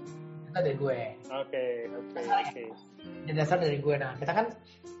lu? Cerita dari gue. Oke. Ini dasar dari gue. Nah, kita kan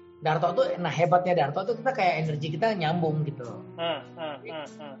Darto tuh, hebatnya Darto tuh kita kayak energi kita nyambung gitu.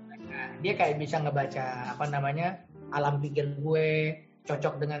 Dia kayak bisa ngebaca alam pikir gue,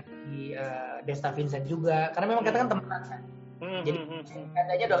 cocok dengan di Desta Vincent juga. Karena memang kita kan temenan kan. Jadi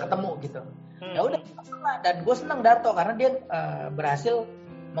katanya udah ketemu gitu. Ya udah, dan gue senang Darto karena dia berhasil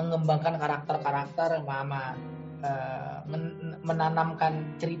mengembangkan karakter-karakter sama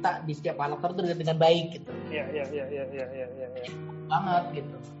menanamkan cerita di setiap karakter itu dengan baik gitu. Iya. Banget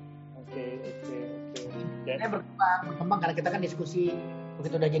gitu. Oke. Jadi berkembang karena kita kan diskusi,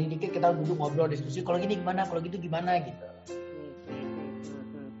 begitu udah jadi dikit kita duduk ngobrol diskusi, kalau gini gimana, kalau gitu gimana gitu.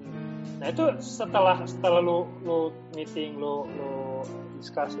 Nah itu setelah lu meeting, lu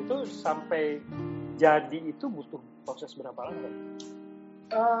discuss itu sampai jadi itu butuh proses berapa lama?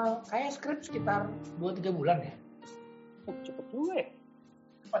 Kayak skrip sekitar 2-3 bulan ya. Cepet juga ya?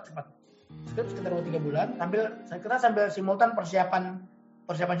 Cepat. Skrip sekitar 2-3 bulan. Kita sambil simultan persiapan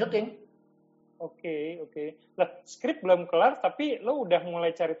syuting. Oke. Lah, skrip belum kelar tapi lo udah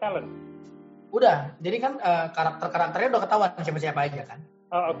mulai cari talent? Udah. Jadi kan karakter-karakternya udah ketahuan siapa-siapa aja kan.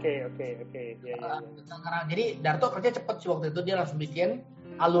 Oh, oke. Ya. Jadi Darto kerja cepet sih waktu itu, dia langsung bikin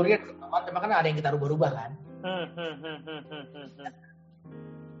alurnya ketahuan, cuma kan ada yang kita rubah-rubah kan.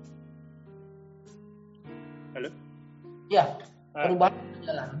 Halo? Iya, perubahan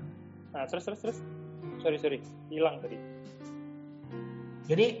jalan. Nah, terus. Sorry, hilang tadi.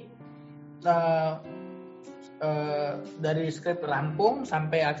 Jadi dari skrip rampung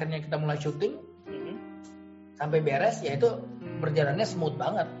sampai akhirnya kita mulai syuting, sampai beres, ya itu berjalannya smooth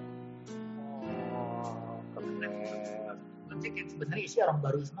banget. Sebenarnya isi orang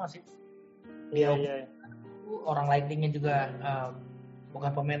baru semua sih. Iya. Orang lightingnya juga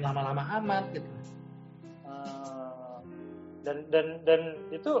bukan pemain lama-lama amat gitu. Dan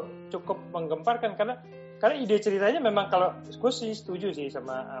itu cukup menggemparkan karena ide ceritanya memang, kalau gue sih setuju sih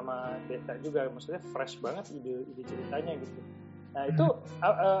sama Desta juga, maksudnya fresh banget ide ceritanya gitu. Nah itu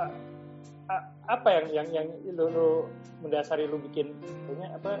apa yang lu mendasari lu bikin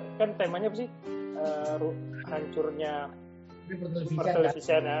apa kan temanya apa sih, hancurnya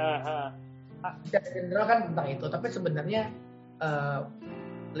pertelevisian. General kan tentang itu, tapi sebenarnya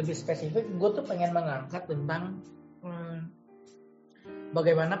lebih spesifik gue tuh pengen mengangkat tentang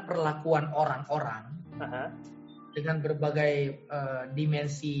bagaimana perlakuan orang-orang dengan berbagai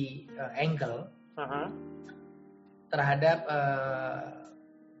dimensi angle terhadap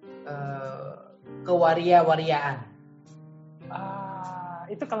kewaria-wariaan.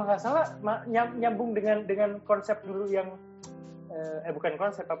 Itu kalau nggak salah nyambung dengan konsep dulu yang bukan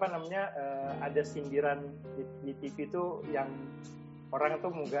konsep ada sindiran di TV itu yang orang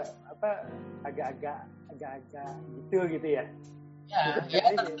tuh agak-agak gitu ya.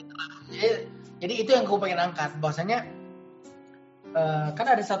 Jadi itu yang gue pengen angkat, bahwasanya kan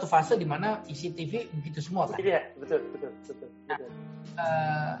ada satu fase di mana isi TV begitu semua kan. Iya, betul.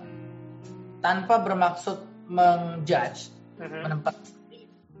 Tanpa bermaksud menjudge, menempat.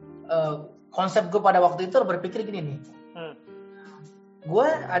 Konsep gue pada waktu itu berpikir gini nih. Gue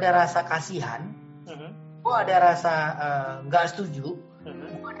ada rasa kasihan, gue ada rasa nggak setuju,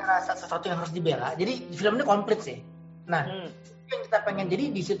 gue ada rasa sesuatu yang harus dibela. Jadi film ini komplit sih. Nah, yang kita pengen,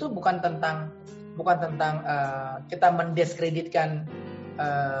 jadi di situ bukan tentang kita mendiskreditkan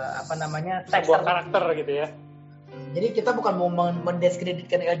sebuah karakter gitu ya. Jadi kita bukan mau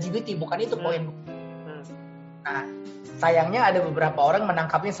mendiskreditkan LGBT, bukan itu poin. Nah, sayangnya ada beberapa orang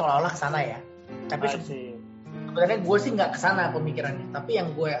menangkapnya seolah-olah kesana ya. Tapi sebenarnya gue sih nggak kesana pemikirannya. Tapi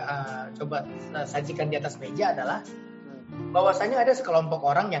yang gue coba sajikan di atas meja adalah bahwasanya ada sekelompok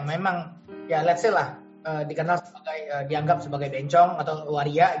orang yang memang ya let's say lah dikenal sebagai dianggap sebagai bencong atau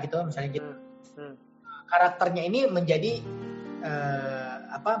waria gitu misalnya gitu. Karakternya ini menjadi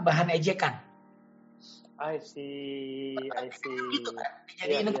bahan ejekan. I see. Gitu kan,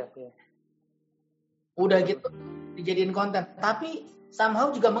 Iya. udah gitu dijadiin konten, tapi somehow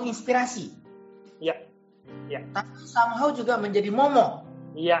juga menginspirasi. Iya. Tapi somehow juga menjadi momok.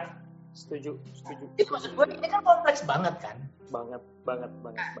 Iya, setuju. Itu maksud gue ini kan kompleks banget kan. Banget.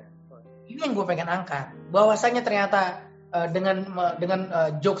 Ini yang gue pengen angkat, bahwasanya ternyata dengan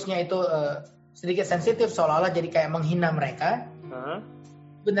jokesnya itu sedikit sensitif, seolah-olah jadi kayak menghina mereka.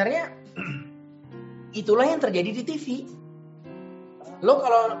 Sebenarnya itulah yang terjadi di TV. Lo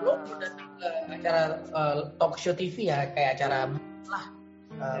kalau lo datang ke acara talk show TV ya, kayak acara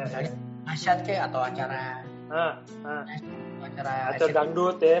misalnya Asyad kayak atau acara atau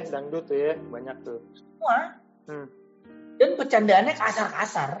dangdut ya, banyak tuh. Semua. Dan bercandaannya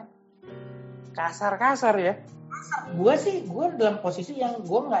kasar ya. Gue dalam posisi yang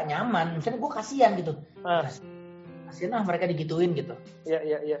gue nggak nyaman, misalnya gue kasihan gitu. Kasihan mereka digituin gitu.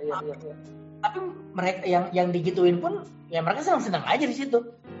 Iya. Tapi mereka yang digituin pun ya mereka senang aja di situ.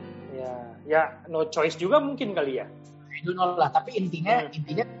 Ya no choice juga mungkin kali ya. I don't know lah, tapi intinya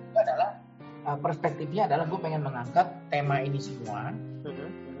adalah perspektifnya adalah gue pengen mengangkat tema ini semua.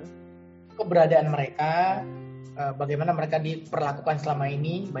 Keberadaan mereka, bagaimana mereka diperlakukan selama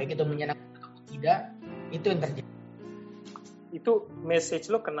ini, baik itu menyenangkan atau tidak, itu yang terjadi. Itu message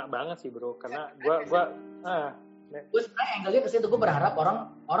lo kena banget sih bro, karena gue sebenarnya angle-nya ke situ. Gue berharap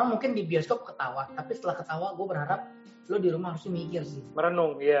orang mungkin di bioskop ketawa, tapi setelah ketawa gue berharap lo di rumah harus mikir sih,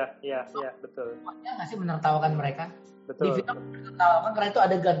 merenung. Iya betul. Pokoknya nggak sih menertawakan mereka. Betul. Di film menertawakan karena itu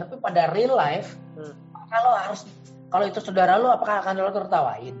adegan, tapi pada real life kalau itu saudara lo, apakah akan lo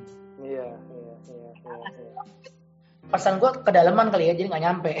tertawain? Iya. Pesan gue kedalaman kali ya, jadi nggak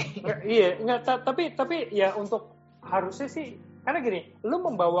nyampe. Tapi ya untuk harusnya sih, karena gini, lu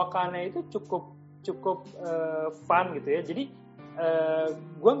membawakannya itu cukup fun gitu ya. Jadi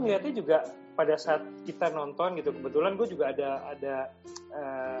gue ngeliatnya juga pada saat kita nonton gitu, kebetulan gue juga ada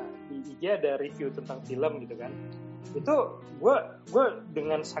di IG ada review tentang film gitu kan. Itu gue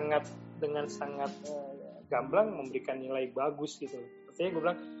dengan sangat gamblang memberikan nilai bagus gitu. Artinya gue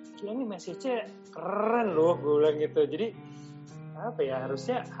bilang, gila ini message-nya keren loh, gue bilang gitu. Jadi apa ya,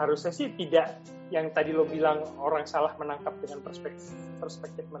 harusnya sih tidak yang tadi lo bilang orang salah menangkap dengan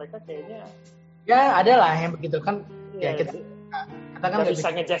perspektif mereka, kayaknya ya ada lah yang begitu kan. Ya kita kan nggak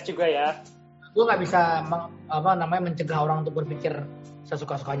bisa ngejudge juga ya. Gue nggak bisa mencegah orang untuk berpikir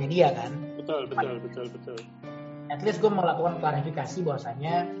sesuka-sukanya dia kan. Betul. At least gue melakukan klarifikasi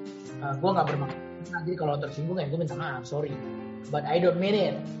bahwasanya gue nggak bermaksud. Jadi kalau tersinggung ya gue minta maaf, sorry, but I don't mean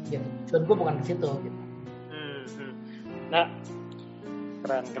it gitu. Cuman gue bukan ke situ gitu. Nah,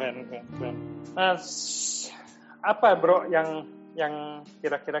 keren. Nah, apa bro yang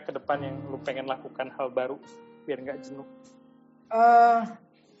kira-kira ke depan yang lu pengen lakukan hal baru biar nggak jenuh?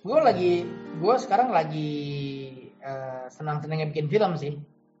 Gue sekarang lagi senang-senangnya bikin film sih.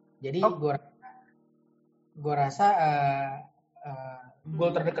 Jadi gue rasa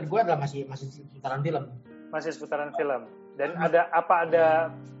goal terdekat gue adalah masih seputaran film. Masih seputaran film. Dan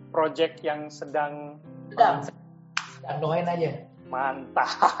ada project yang sedang doain aja. Mantap.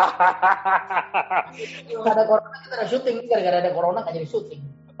 Kalau ada corona kita ada syuting, gara-gara ada corona nggak jadi syuting.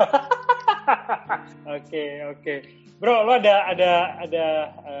 Oke. Bro, lo ada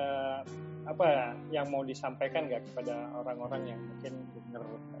apa yang mau disampaikan nggak kepada orang-orang yang mungkin dengar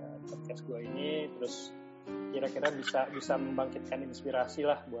podcast gue ini, terus kira-kira bisa membangkitkan inspirasi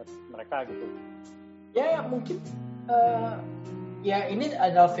lah buat mereka gitu? Ya mungkin ya ini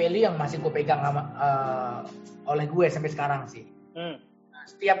adalah value yang masih gue pegang oleh gue sampai sekarang sih.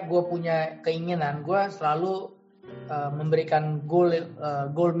 Setiap gue punya keinginan, gue selalu memberikan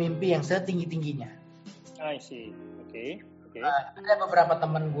goal mimpi yang setinggi-tingginya. I see. Oke. Ada beberapa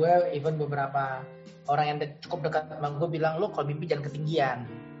teman gue, even beberapa orang yang cukup dekat sama gue bilang, lo kalau mimpi jangan ketinggian.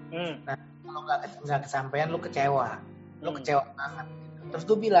 Nah, kalau nggak kesampaian, lo kecewa banget. Terus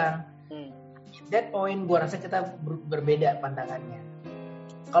gue bilang, at that point gue rasa kita berbeda pandangannya.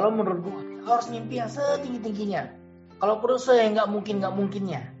 Kalau menurut gue, lo harus mimpi yang setinggi-tingginya. Kalau perlu yang nggak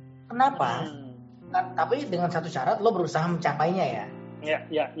mungkinnya. Kenapa? Tapi dengan satu syarat, lo berusaha mencapainya ya. Ya.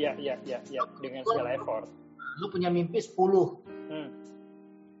 Dengan segala effort. Lo punya mimpi 10.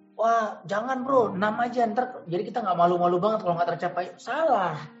 Wah, jangan bro, 6 aja. Ntar jadi kita nggak malu-malu banget kalau nggak tercapai.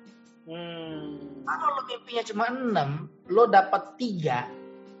 Salah. Kalau lo mimpinya cuma 6, lo dapat 3.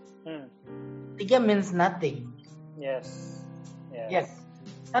 3 means nothing. Yes.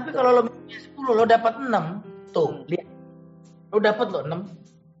 Tapi kalau lo mimpinya 10, lo dapat 6. Tuh, lihat. Lo dapat lo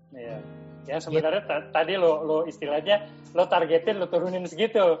 6. Iya. Ya sebenarnya tadi lo istilahnya lo targetin, lo turunin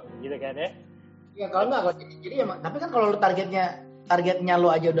segitu, gitu kan ya? Ya kalau enggak, jadi emang. Tapi kan kalau lo targetnya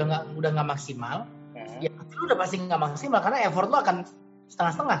lo aja udah nggak maksimal, ya lu udah pasti nggak maksimal karena effort lu akan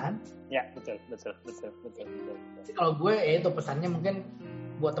setengah-setengah kan. Ya, betul. Jadi kalau gue itu pesannya mungkin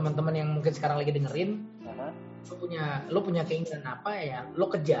buat teman-teman yang mungkin sekarang lagi dengerin, lu punya keinginan apa ya, lu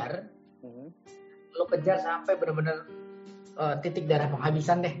kejar. Lu kejar sampai benar-benar titik darah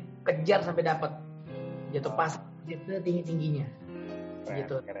penghabisan deh. Kejar sampai dapat. Jatuh pas itu tinggi-tingginya.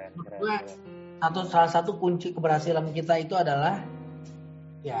 Gitu. Keren. Salah satu kunci keberhasilan kita itu adalah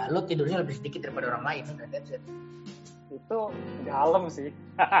ya lu tidurnya lebih sedikit daripada orang lain. That's it. Itu dalam sih.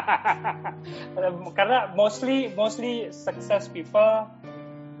 Karena mostly success people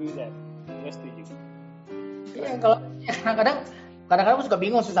do that. Gue setuju. Iya, kalau kadang-kadang gue suka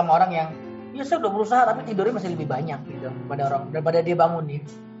bingung sih sama orang yang ya saya udah berusaha tapi tidurnya masih lebih banyak gitu daripada dia bangun nih.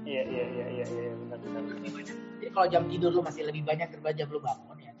 Iya, benar. Jadi kalau jam tidur lu masih lebih banyak daripada jam lu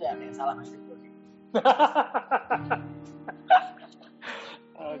bangun, ya itu ada yang salah sama hidup lu sih.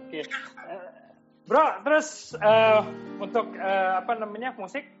 Oke. Bro, terus untuk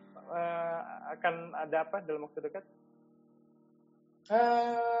musik akan ada apa dalam waktu dekat?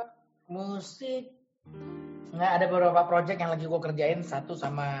 Musik nggak, ada beberapa project yang lagi gue kerjain, satu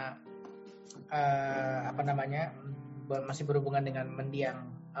sama masih berhubungan dengan mendiang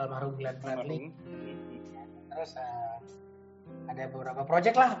almarhum Glenn Fredly. Terus ada beberapa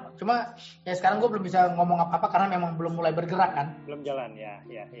project lah, cuma ya sekarang gue belum bisa ngomong apa-apa karena memang belum mulai bergerak kan. Belum jalan ya.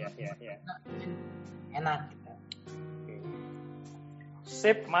 Enak gitu.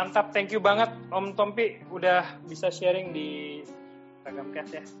 Sip, mantap, thank you banget Om Tompi udah bisa sharing di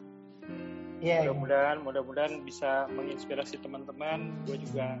Ragamcast ya. Yeah, mudah-mudahan bisa menginspirasi teman-teman. Gue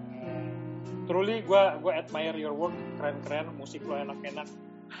juga truly gue admire your work, keren-keren, musik lo enak-enak.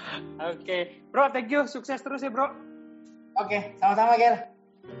 Oke, bro, thank you, sukses terus ya bro. Oke, sama-sama Gel.